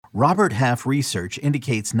Robert Half research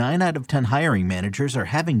indicates 9 out of 10 hiring managers are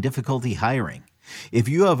having difficulty hiring. If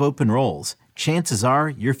you have open roles, chances are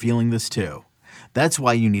you're feeling this too. That's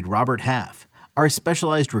why you need Robert Half. Our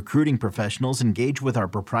specialized recruiting professionals engage with our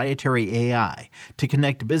proprietary AI to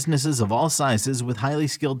connect businesses of all sizes with highly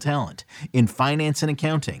skilled talent in finance and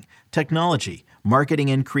accounting, technology, marketing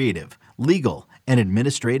and creative, legal, and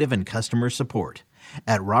administrative and customer support.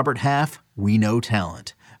 At Robert Half, we know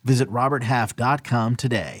talent. Visit roberthalf.com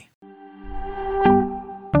today.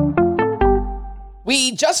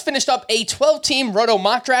 We just finished up a 12-team Roto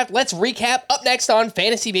mock draft. Let's recap up next on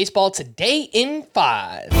Fantasy Baseball Today in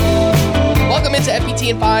 5. Welcome into FPT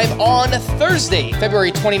in 5 on Thursday,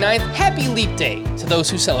 February 29th. Happy Leap Day to those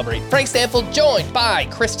who celebrate. Frank Stanfield joined by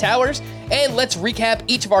Chris Towers. And let's recap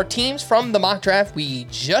each of our teams from the mock draft we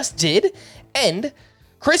just did. And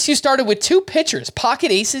Chris, you started with 2 pitchers,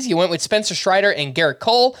 pocket aces. You went with Spencer Strider and Garrett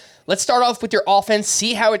Cole. Let's start off with your offense,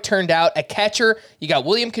 see how it turned out. At catcher, you got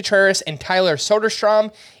William Contreras and Tyler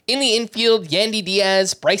Soderstrom. In the infield, Yandy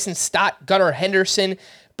Diaz, Bryson Stott, Gunnar Henderson,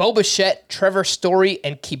 Bo Bichette, Trevor Story,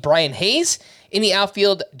 and Brian Hayes. In the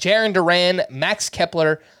outfield, Jarren Duran, Max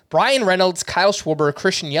Kepler, Brian Reynolds, Kyle Schwarber,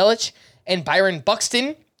 Christian Yelich, and Byron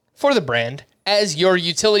Buxton for the brand as your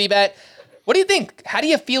utility bat. What do you think? How do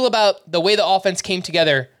you feel about the way the offense came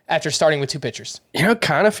together after starting with 2 pitchers? You know, it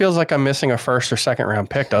kind of feels like I'm missing a first or second round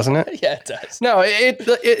pick, doesn't it? Yeah, it does. No,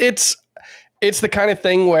 it's the kind of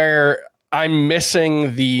thing where I'm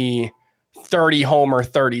missing the 30 homer,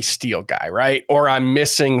 30 steal guy, right? Or I'm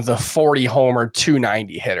missing the 40 homer,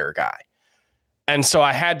 290 hitter guy. And so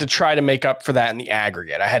I had to try to make up for that in the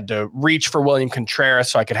aggregate. I had to reach for William Contreras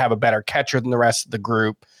so I could have a better catcher than the rest of the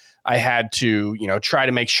group. I had to, try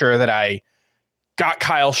to make sure that I got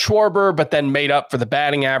Kyle Schwarber, but then made up for the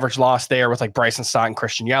batting average loss there with like Bryson Stott and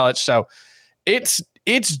Christian Yelich. So it's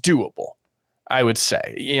doable, I would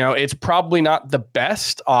say. It's probably not the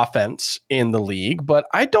best offense in the league, but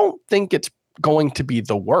I don't think it's going to be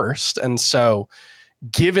the worst. And so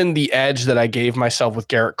given the edge that I gave myself with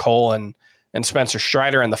Garrett Cole and Spencer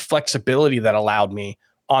Strider and the flexibility that allowed me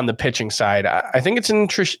on the pitching side, I think it's an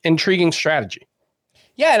intriguing strategy.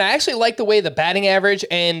 Yeah, and I actually like the way the batting average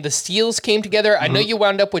and the steals came together. I know you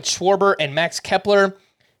wound up with Schwarber and Max Kepler.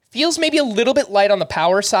 Feels maybe a little bit light on the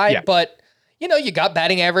power side, but you got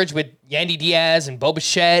batting average with Yandy Diaz and Bo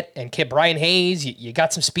Bichette and Brian Hayes. You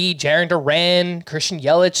got some speed, Jarren Duran, Christian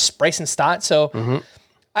Yelich, Bryson Stott. So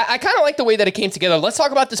I kind of like the way that it came together. Let's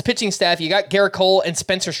talk about this pitching staff. You got Garrett Cole and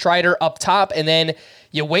Spencer Strider up top, and then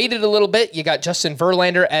you waited a little bit. You got Justin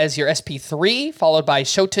Verlander as your SP3, followed by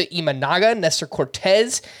Shota Imanaga, Nestor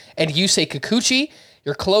Cortez, and Yusei Kikuchi.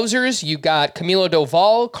 Your closers, you got Camilo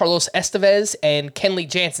Doval, Carlos Estevez, and Kenley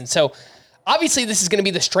Jansen. So obviously this is going to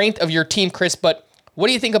be the strength of your team, Chris, but what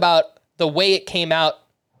do you think about the way it came out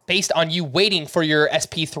based on you waiting for your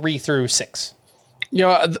SP3 through 6?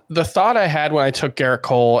 The thought I had when I took Garrett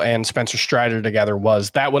Cole and Spencer Strider together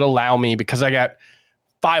was that would allow me, because I got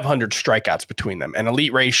 500 strikeouts between them and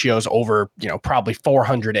elite ratios over, probably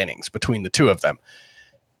 400 innings between the two of them.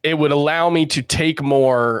 It would allow me to take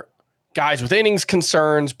more guys with innings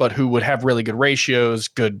concerns, but who would have really good ratios,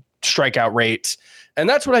 good strikeout rates. And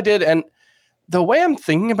that's what I did. And the way I'm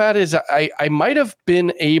thinking about it is I might have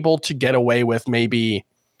been able to get away with maybe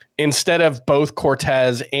instead of both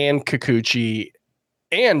Cortez and Kikuchi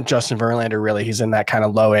and Justin Verlander, really, he's in that kind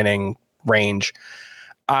of low inning range.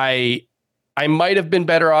 I might have been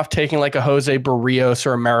better off taking like a Jose Barrios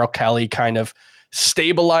or a Merrill Kelly kind of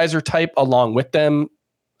stabilizer type along with them.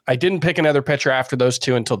 I didn't pick another pitcher after those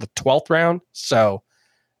 2 until the 12th round. So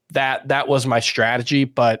that was my strategy.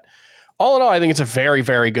 But all in all, I think it's a very,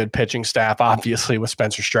 very good pitching staff, obviously, with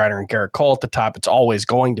Spencer Strider and Garrett Cole at the top. It's always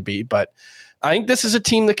going to be. But I think this is a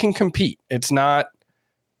team that can compete. It's not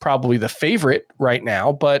probably the favorite right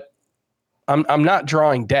now, but I'm not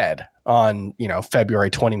drawing dead on, February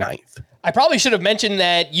 29th. I probably should have mentioned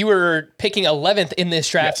that you were picking 11th in this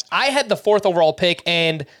draft. Yes. I had the 4th overall pick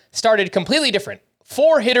and started completely different.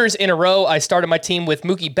 4 hitters in a row. I started my team with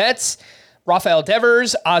Mookie Betts, Rafael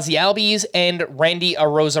Devers, Ozzie Albies, and Randy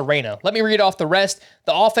Arozarena. Let me read off the rest.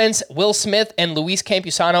 The offense, Will Smith and Luis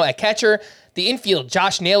Campusano at catcher. The infield,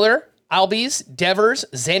 Josh Naylor, Albies, Devers,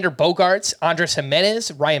 Xander Bogaerts, Andres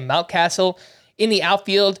Jimenez, Ryan Mountcastle. In the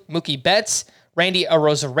outfield, Mookie Betts, Randy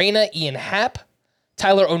Arozarena, Ian Happ,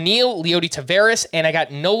 Tyler O'Neill, Leody Taveras, and I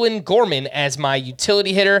got Nolan Gorman as my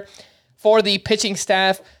utility hitter. For the pitching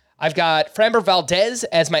staff, I've got Framber Valdez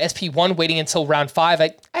as my SP1 waiting until round 5.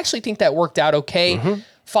 I actually think that worked out okay.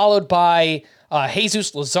 Followed by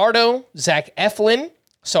Jesus Luzardo, Zach Eflin.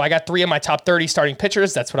 So I got 3 of my top 30 starting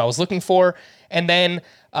pitchers. That's what I was looking for. And then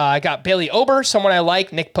I got Bailey Ober, someone I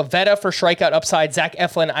like. Nick Pavetta for strikeout upside. Zach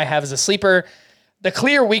Eflin I have as a sleeper. The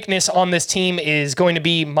clear weakness on this team is going to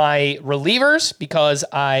be my relievers because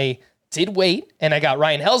I did wait and I got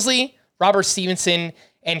Ryan Helsley, Robert Stevenson,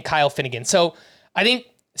 and Kyle Finnegan. So I think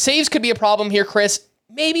saves could be a problem here, Chris.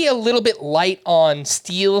 Maybe a little bit light on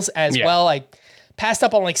steals as well. I passed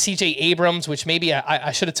up on like CJ Abrams, which maybe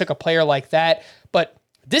I should have took a player like that. But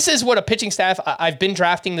this is what a pitching staff I've been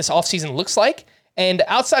drafting this offseason looks like. And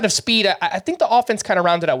outside of speed, I think the offense kind of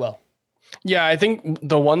rounded out well. Yeah, I think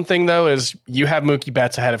the one thing, though, is you have Mookie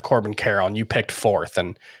Betts ahead of Corbin Carroll, and you picked fourth.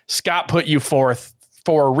 And Scott put you fourth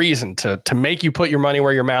for a reason, to make you put your money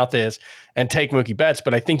where your mouth is and take Mookie Betts.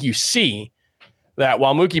 But I think you see that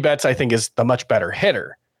while Mookie Betts, I think, is the much better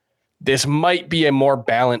hitter, this might be a more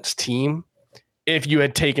balanced team if you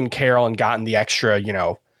had taken Carroll and gotten the extra,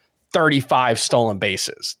 35 stolen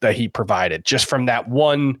bases that he provided just from that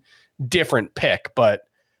one different pick. But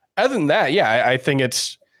other than that, I think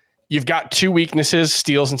you've got two weaknesses,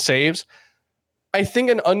 steals and saves. I think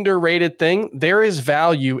an underrated thing, there is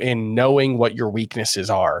value in knowing what your weaknesses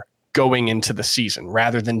are going into the season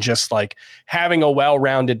rather than just like having a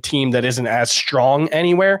well-rounded team that isn't as strong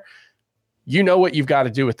anywhere. You know what you've got to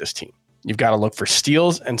do with this team. You've got to look for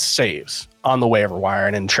steals and saves on the waiver wire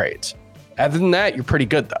and in trades. Other than that, you're pretty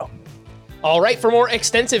good, though. All right, for more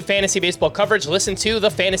extensive fantasy baseball coverage, listen to the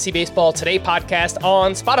Fantasy Baseball Today podcast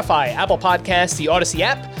on Spotify, Apple Podcasts, the Odyssey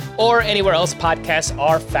app, or anywhere else podcasts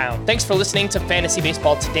are found. Thanks for listening to Fantasy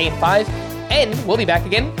Baseball Today in 5, and we'll be back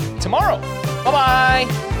again tomorrow. Bye-bye.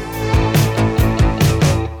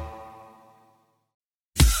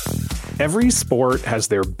 Every sport has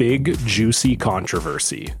their big, juicy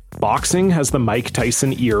controversy. Boxing has the Mike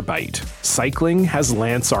Tyson ear bite. Cycling has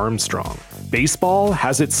Lance Armstrong. Baseball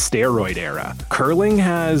has its steroid era. Curling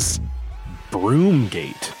has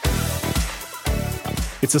Broomgate.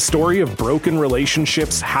 It's a story of broken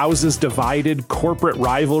relationships, houses divided, corporate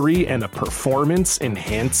rivalry, and a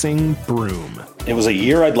performance-enhancing broom. It was a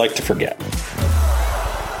year I'd like to forget.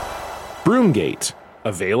 Broomgate.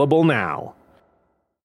 Available now.